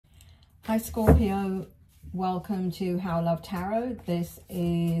Hi Scorpio, welcome to How I Love Tarot. This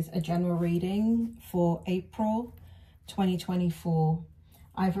is a general reading for April 2024.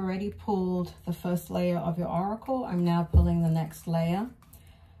 I've already pulled the first layer of your oracle. I'm now pulling the next layer.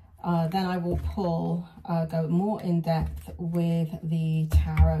 Then I will go more in depth with the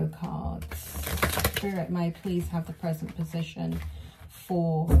tarot cards. Spirit, may I please have the present position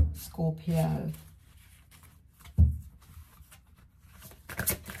for Scorpio.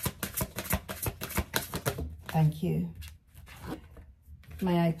 Thank you.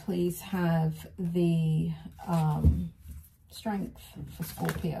 May I please have the strength for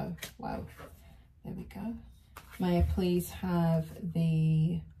Scorpio? Wow, there we go. May I please have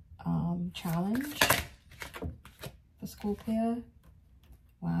the challenge for Scorpio?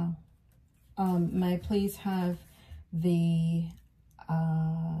 Wow. May I please have the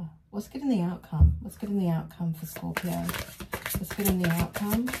what's good in the outcome? What's good in the outcome for Scorpio? What's good in the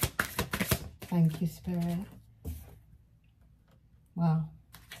outcome? Thank you, Spirit. Wow.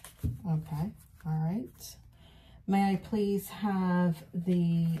 Okay. All right. May I please have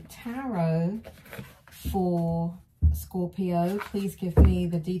the tarot for Scorpio? Please give me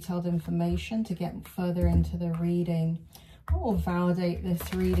the detailed information to get further into the reading. What will validate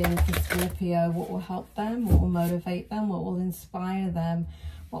this reading for Scorpio? What will help them? What will motivate them? What will inspire them?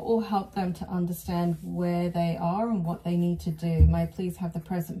 What will help them to understand where they are and what they need to do? May I please have the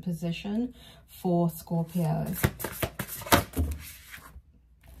present position for Scorpio?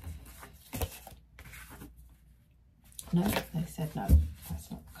 No, they said no.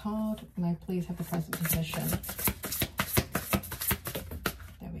 That's not the card. May I please have the present position?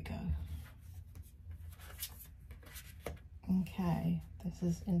 There we go. Okay, this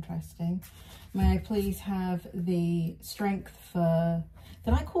is interesting. May I please have the strength for...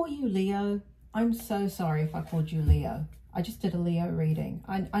 Did I call you Leo? I'm so sorry if I called you Leo. I just did a Leo reading.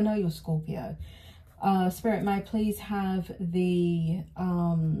 I know you're Scorpio. Spirit, may I please have the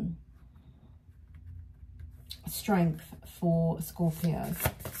strength for Scorpio?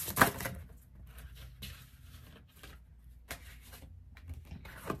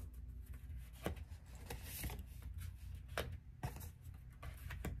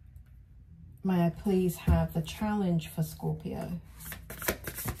 May I please have the challenge for Scorpio?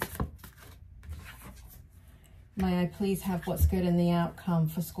 May I please have what's good in the outcome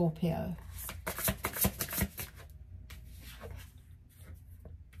for Scorpio?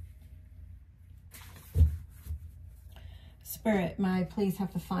 Spirit, may I please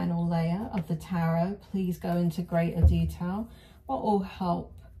have the final layer of the tarot? Please go into greater detail. What will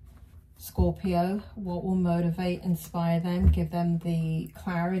help Scorpio? What will motivate, inspire them, give them the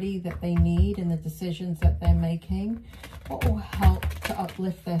clarity that they need in the decisions that they're making? What will help to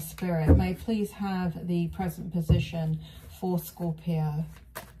uplift their spirit? May I please have the present position for Scorpio?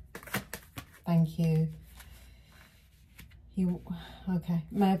 Thank you. Okay.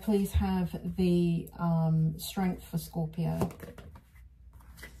 May I please have the strength for Scorpio?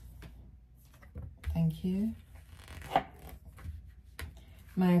 Thank you.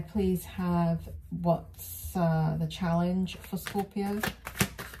 May I please have what's the challenge for Scorpio?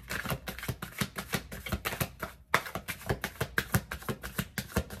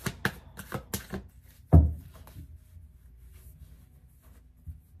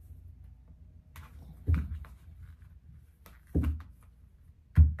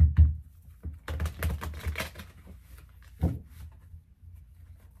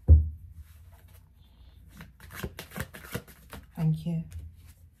 Thank you.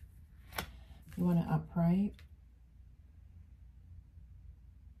 You want it upright?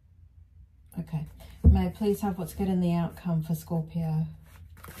 Okay. May I please have what's good in the outcome for Scorpio?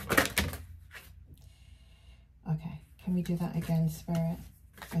 Okay. Can we do that again, Spirit?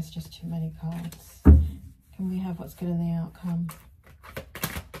 There's just too many cards. Can we have what's good in the outcome?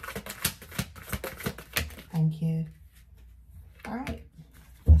 Thank you. All right.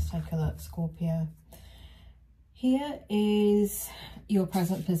 Let's take a look, Scorpio. Here is your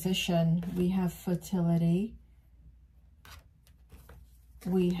present position. We have fertility.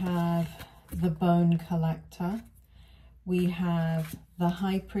 We have the bone collector. We have the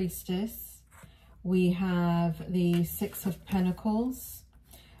high priestess. We have the Six of Pentacles.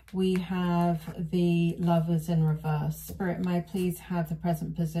 We have the Lovers in reverse. Spirit, may I please have the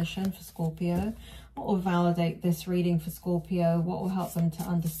present position for Scorpio? What will validate this reading for Scorpio? What will help them to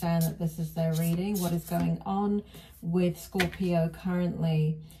understand that this is their reading? What is going on with Scorpio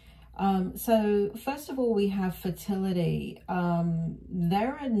currently? So first of all, we have fertility.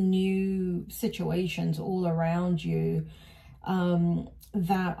 There are new situations all around you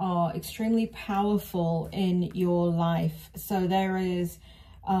that are extremely powerful in your life. So there is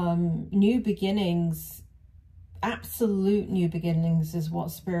New beginnings, absolute new beginnings is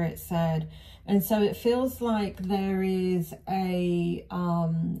what Spirit said. And so it feels like there is a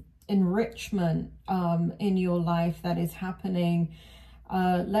enrichment in your life that is happening.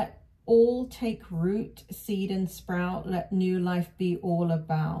 Let all take root, seed and sprout. Let new life be all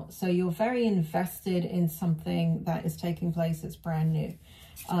about. So you're very invested in something that is taking place that's brand new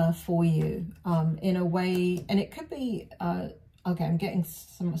for you in a way. And it could be okay, I'm getting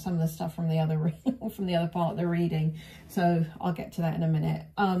some of the stuff from the other from the other part of the reading, so I'll get to that in a minute.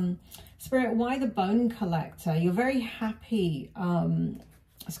 Spirit, why the bone collector? You're very happy,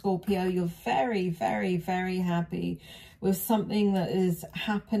 Scorpio. You're very, very, very happy with something that is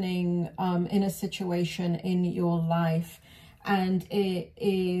happening in a situation in your life, and it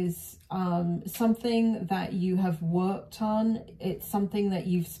is something that you have worked on. It's something that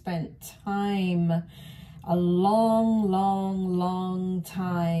you've spent time, a long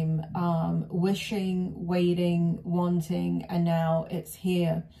time, wishing, waiting, wanting, and now it's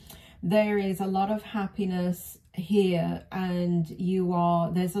here. There is a lot of happiness here, and you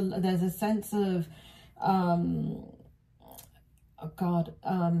are, there's a sense of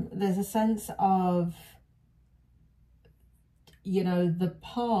there's a sense of, you know, the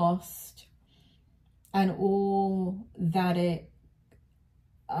past and all that it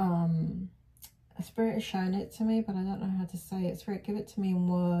Spirit is showing it to me, but I don't know how to say it. Spirit, give it to me in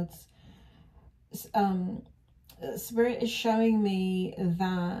words. Spirit is showing me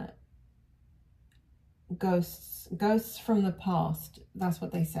that ghosts from the past, that's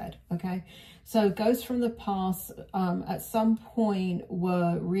what they said, okay? So ghosts from the past at some point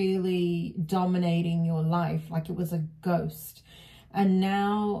were really dominating your life, like it was a ghost. And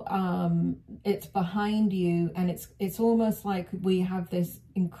now it's behind you, and it's almost like we have this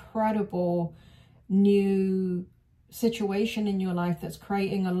incredible new situation in your life that's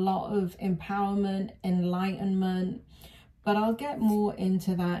creating a lot of empowerment, enlightenment. But I'll get more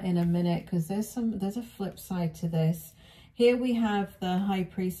into that in a minute, because there's a flip side to this. Here we have the High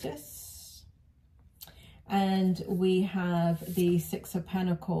Priestess, and we have the Six of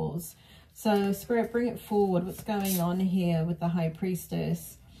Pentacles. So Spirit, bring it forward. What's going on here with the High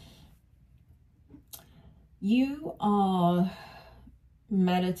Priestess? You are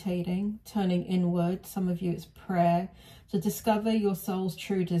meditating, turning inward. Some of you it's prayer, to discover your soul's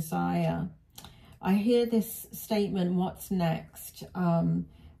true desire. I hear this statement, what's next?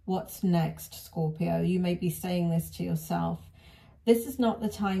 What's next, Scorpio? You may be saying this to yourself. This is not the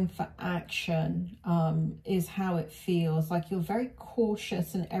time for action, is how it feels. Like you're very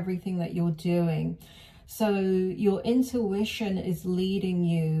cautious in everything that you're doing. So your intuition is leading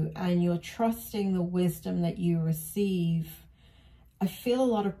you, and you're trusting the wisdom that you receive. I feel a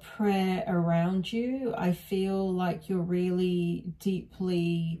lot of prayer around you. I feel like you're really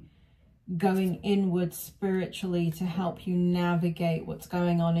deeply going inward spiritually to help you navigate what's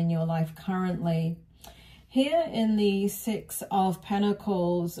going on in your life currently. Here in the Six of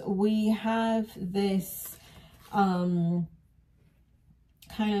Pentacles, we have this kind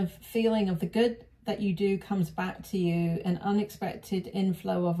of feeling of the good that you do comes back to you, an unexpected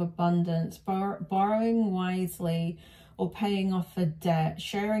inflow of abundance, borrowing wisely or paying off a debt,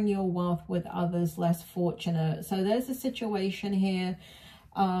 sharing your wealth with others less fortunate. So there's a situation here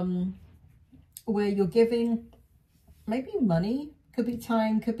where you're giving maybe money, could be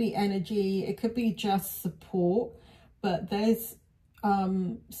time, could be energy, it could be just support, but there's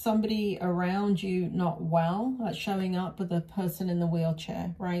somebody around you not well, that's showing up with a person in the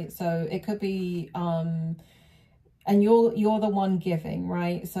wheelchair, right? So it could be and you're the one giving,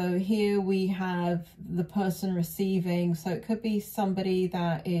 right? So here we have the person receiving. So it could be somebody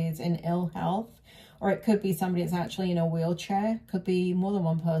that is in ill health, or it could be somebody that's actually in a wheelchair. Could be more than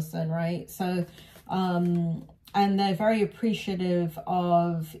one person, right? So and they're very appreciative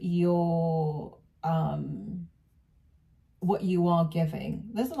of your what you are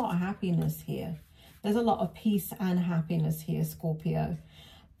giving. There's a lot of happiness here. There's a lot of peace and happiness here, Scorpio.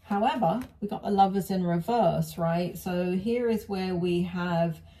 However, we got the Lovers in reverse, right? So here is where we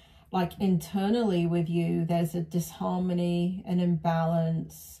have, like, internally with you, there's a disharmony, an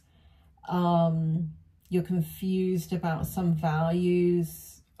imbalance. You're confused about some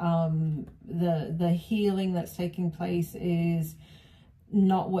values. The healing that's taking place is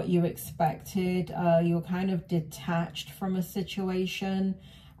not what you expected. You're kind of detached from a situation,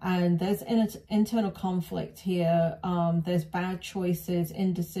 and there's internal conflict here. There's bad choices,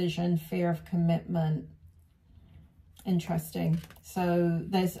 indecision, fear of commitment. Interesting. So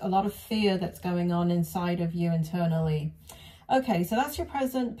there's a lot of fear that's going on inside of you internally. Okay, so that's your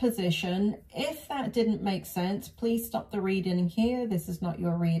present position. If that didn't make sense, please stop the reading here. This is not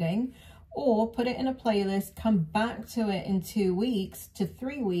your reading. Or put it in a playlist, come back to it in 2 weeks to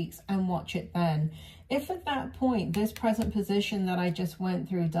 3 weeks and watch it then. If at that point, this present position that I just went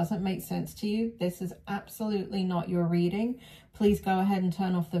through doesn't make sense to you, this is absolutely not your reading. Please go ahead and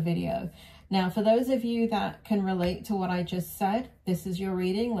turn off the video. Now, for those of you that can relate to what I just said, this is your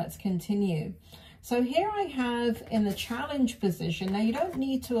reading. Let's continue. So here I have in the challenge position. Now, you don't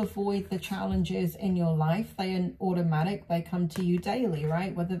need to avoid the challenges in your life. They are automatic. They come to you daily,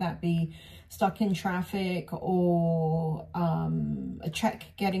 right? Whether that be stuck in traffic or a check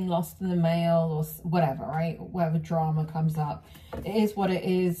getting lost in the mail or whatever, right? Whatever drama comes up. It is what it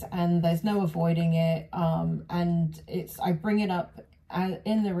is, and there's no avoiding it. And I bring it up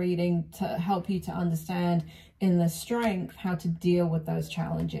in the reading to help you to understand in the strength how to deal with those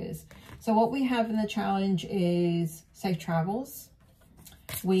challenges. So what we have in the challenge is safe travels.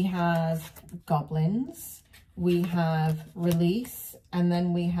 We have goblins. We have release. And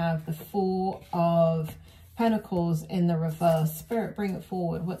then we have the Four of Pentacles in the reverse. Spirit, bring it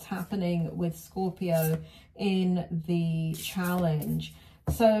forward. What's happening with Scorpio in the challenge?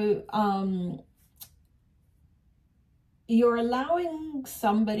 So, you're allowing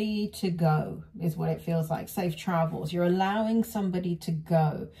somebody to go, is what it feels like. Safe travels. You're allowing somebody to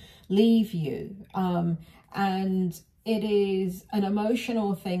go, leave you. And it is an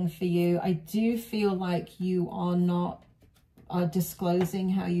emotional thing for you. I do feel like you are not disclosing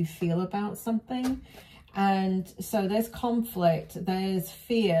how you feel about something. And so there's conflict, there's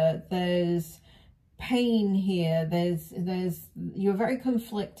fear, there's pain here. You're very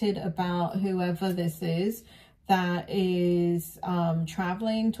conflicted about whoever this is that is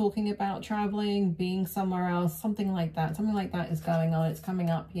traveling, talking about traveling, being somewhere else, something like that. Something like that is going on. It's coming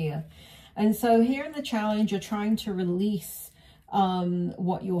up here. And so here in the challenge, you're trying to release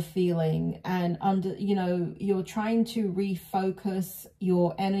what you're feeling, and you're trying to refocus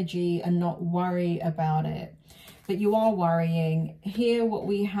your energy and not worry about it. But you are worrying. Here, what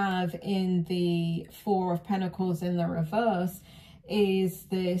we have in the Four of Pentacles in the reverse is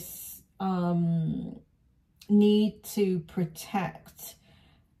this need to protect,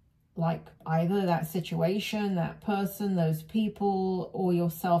 like either that situation, that person, those people, or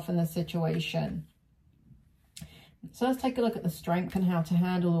yourself in the situation. So let's take a look at the strength and how to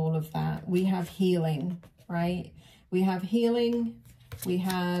handle all of that. We have healing, right? We have healing. We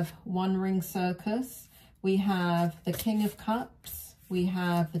have One Ring Circus. We have the King of Cups. We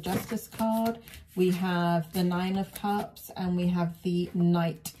have the Justice card. We have the Nine of Cups. And we have the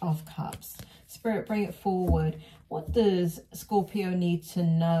Knight of Cups. Spirit, bring it forward. What does Scorpio need to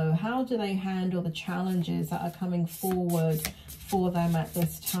know? How do they handle the challenges that are coming forward for them at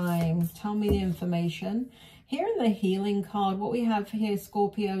this time? Tell me the information. Here in the healing card, what we have here,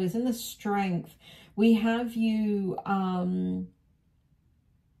 Scorpio, is in the strength. We have you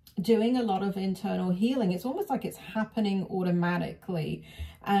doing a lot of internal healing. It's almost like it's happening automatically.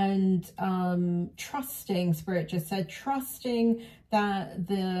 And trusting, Spirit just said, trusting that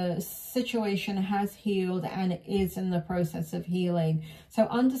the situation has healed and is in the process of healing. So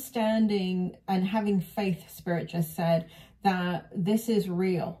understanding and having faith, Spirit just said, that this is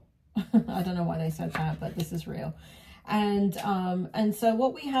real. I don't know why they said that, but this is real. And so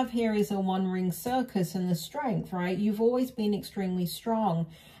what we have here is a One Ring Circus in the strength, right? You've always been extremely strong,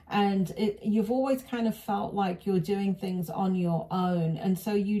 and you've always kind of felt like you're doing things on your own. And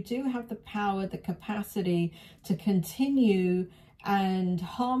so you do have the power, the capacity to continue and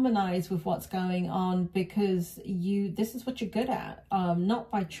harmonize with what's going on, because this is what you're good at,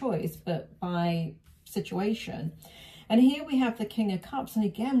 not by choice, but by situation. And here we have the King of Cups. And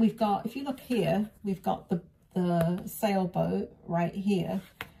again, we've got, if you look here, we've got the sailboat right here.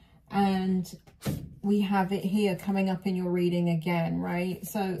 And we have it here coming up in your reading again, right?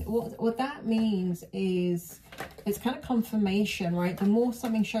 So what that means is it's kind of confirmation, right? The more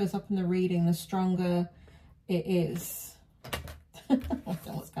something shows up in the reading, the stronger it is. I don't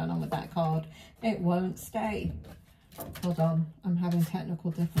know what's going on with that card. It won't stay. Hold on. I'm having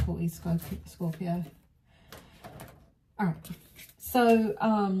technical difficulties, Scorpio. All right. So,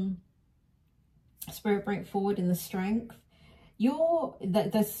 Spirit, bring it forward in the strength.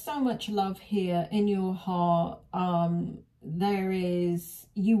 There's so much love here in your heart.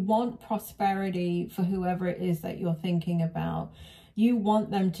 You want prosperity for whoever it is that you're thinking about. You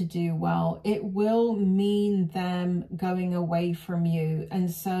want them to do well. It will mean them going away from you.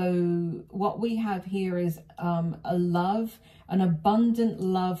 And so what we have here is a love, an abundant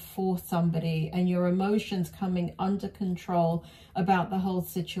love for somebody, and your emotions coming under control about the whole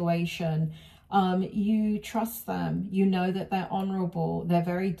situation. You trust them. You know that they're honorable. They're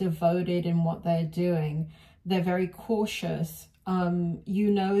very devoted in what they're doing. They're very cautious.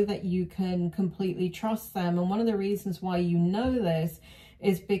 You know that you can completely trust them. And one of the reasons why you know this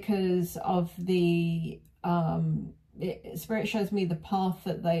is because of the, Spirit shows me the path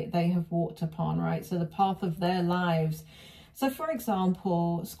that they have walked upon, right? So the path of their lives. So for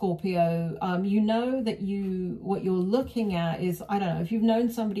example, Scorpio, you know that what you're looking at is, I don't know, if you've known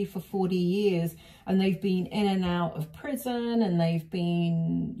somebody for 40 years and they've been in and out of prison and they've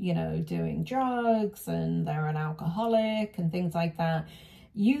been, you know, doing drugs and they're an alcoholic and things like that,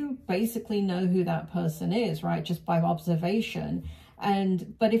 you basically know who that person is, right? Just by observation.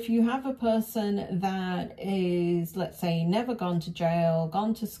 But if you have a person that is, let's say, never gone to jail,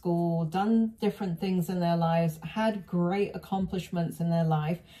 gone to school, done different things in their lives, had great accomplishments in their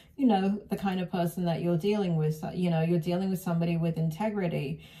life, you know, the kind of person that you're dealing with, you know, you're dealing with somebody with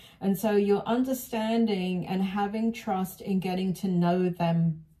integrity. And so you're understanding and having trust in getting to know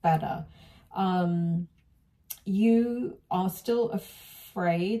them better. You are still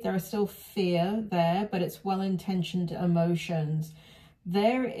afraid. There is still fear there, but it's well-intentioned emotions.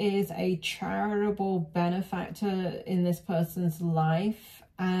 There is a charitable benefactor in this person's life,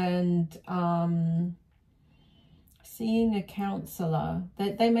 and seeing a counselor.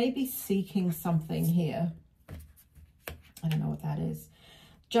 They may be seeking something here. I don't know what that is.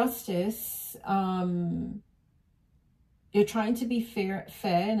 Justice. You're trying to be fair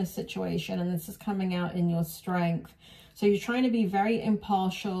in a situation, and this is coming out in your strength. So you're trying to be very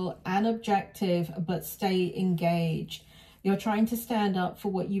impartial and objective, but stay engaged. You're trying to stand up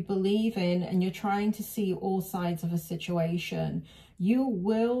for what you believe in, and you're trying to see all sides of a situation. You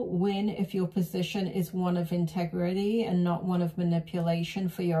will win if your position is one of integrity and not one of manipulation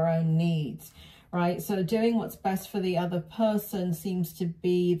for your own needs, right? So doing what's best for the other person seems to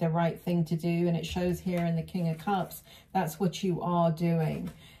be the right thing to do, and it shows here in the King of Cups. That's what you are doing.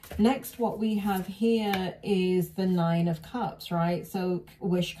 Next, what we have here is the Nine of Cups, right? So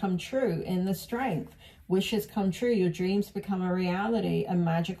wish come true in the strength. Wishes come true. Your dreams become a reality. A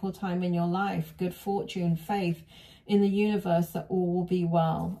magical time in your life. Good fortune, faith in the universe that all will be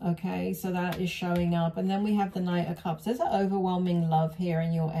well. Okay, so that is showing up. And then we have the Knight of Cups. There's an overwhelming love here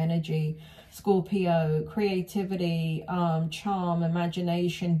in your energy, Scorpio. Creativity, charm,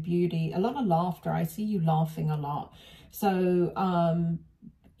 imagination, beauty. A lot of laughter. I see you laughing a lot. So,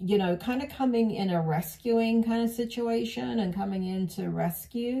 you know, kind of coming in a rescuing kind of situation and coming in to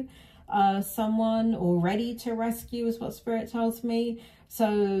rescue someone, or ready to rescue is what Spirit tells me.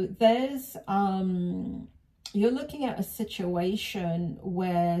 So there's, you're looking at a situation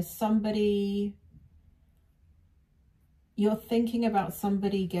where you're thinking about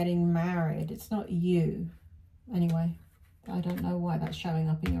somebody getting married. It's not you. Anyway, I don't know why that's showing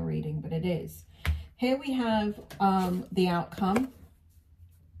up in your reading, but it is. Here we have the outcome.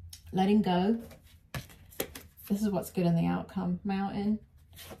 Letting go. This is what's good in the outcome. Mountain.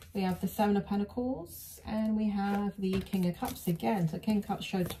 We have the Seven of Pentacles, and we have the King of Cups again. So King of Cups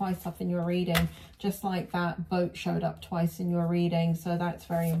showed twice up in your reading, just like that boat showed up twice in your reading. So that's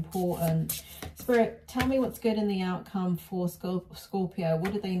very important. Spirit, tell me what's good in the outcome for Scorpio.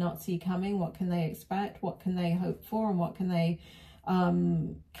 What do they not see coming? What can they expect? What can they hope for? And what can they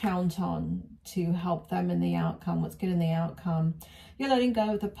count on to help them in the outcome? What's good in the outcome? You're letting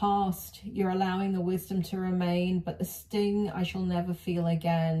go of the past. You're allowing the wisdom to remain, but the sting I shall never feel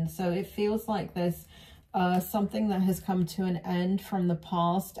again. So it feels like there's something that has come to an end from the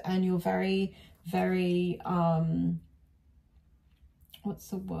past, and you're very, very, what's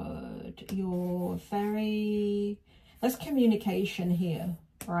the word? You're very, there's communication here,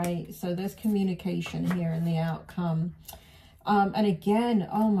 right? So there's communication here in the outcome. And again,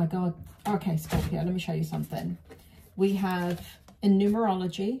 oh my God. Okay, Scorpio, let me show you something. We have, in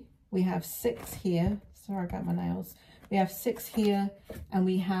numerology, we have 6 here. Sorry about my nails. We have 6 here, and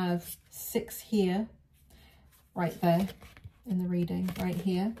we have 6 here, right there in the reading, right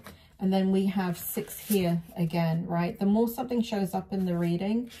here. And then we have 6 here again, right? The more something shows up in the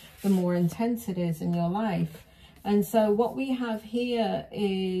reading, the more intense it is in your life. And so what we have here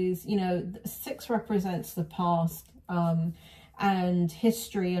is, you know, 6 represents the past, and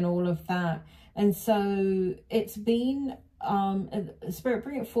history and all of that. And so it's been, Spirit,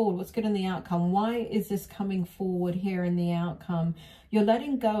 bring it forward. What's good in the outcome? Why is this coming forward here in the outcome? You're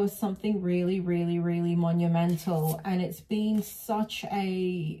letting go of something really, really, really monumental. And it's been such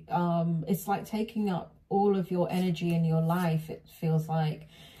a, it's like taking up all of your energy in your life, it feels like.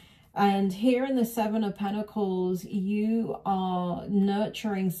 And here in the Seven of Pentacles, you are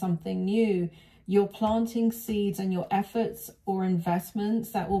nurturing something new. You're planting seeds and your efforts or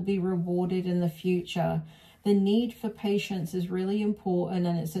investments that will be rewarded in the future. The need for patience is really important,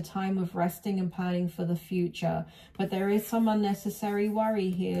 and it's a time of resting and planning for the future. But there is some unnecessary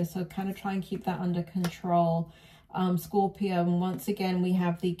worry here, so kind of try and keep that under control. Scorpio, and once again we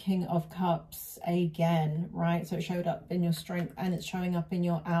have the King of Cups again, right? So it showed up in your strength and it's showing up in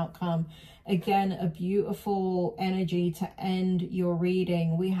your outcome. Again, a beautiful energy to end your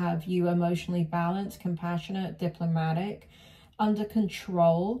reading. We have you emotionally balanced, compassionate, diplomatic, under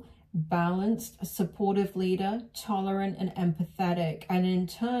control, balanced, supportive leader, tolerant and empathetic. And in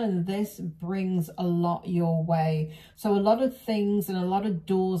turn, this brings a lot your way. So a lot of things and a lot of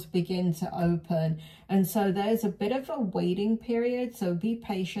doors begin to open. And so there's a bit of a waiting period. So be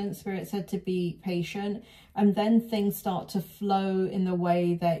patient. Spirit said to be patient. And then things start to flow in the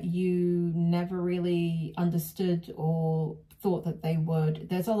way that you never really understood or thought that they would.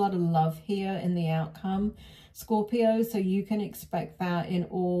 There's a lot of love here in the outcome, Scorpio, so you can expect that in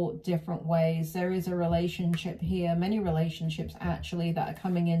all different ways. There is a relationship here, many relationships actually, that are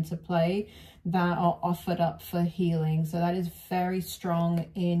coming into play that are offered up for healing. So that is very strong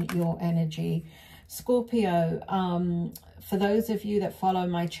in your energy. Scorpio, for those of you that follow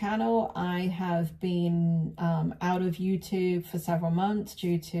my channel, I have been out of YouTube for several months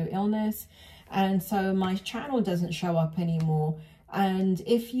due to illness. And so my channel doesn't show up anymore. And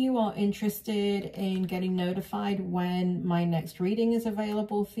if you are interested in getting notified when my next reading is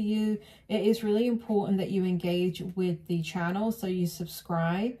available for you, it is really important that you engage with the channel. So you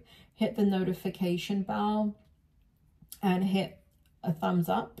subscribe, hit the notification bell, and hit a thumbs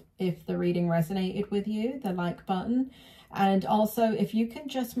up if the reading resonated with you, the like button. And also, if you can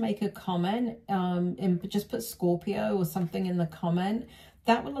just make a comment, just put Scorpio or something in the comment,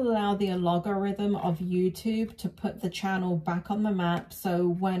 that will allow the algorithm of YouTube to put the channel back on the map. So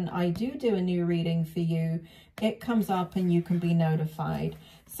when I do a new reading for you, it comes up and you can be notified.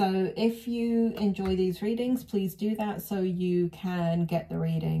 So if you enjoy these readings, please do that so you can get the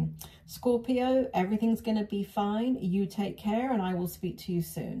reading. Scorpio, everything's going to be fine. You take care, and I will speak to you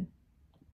soon.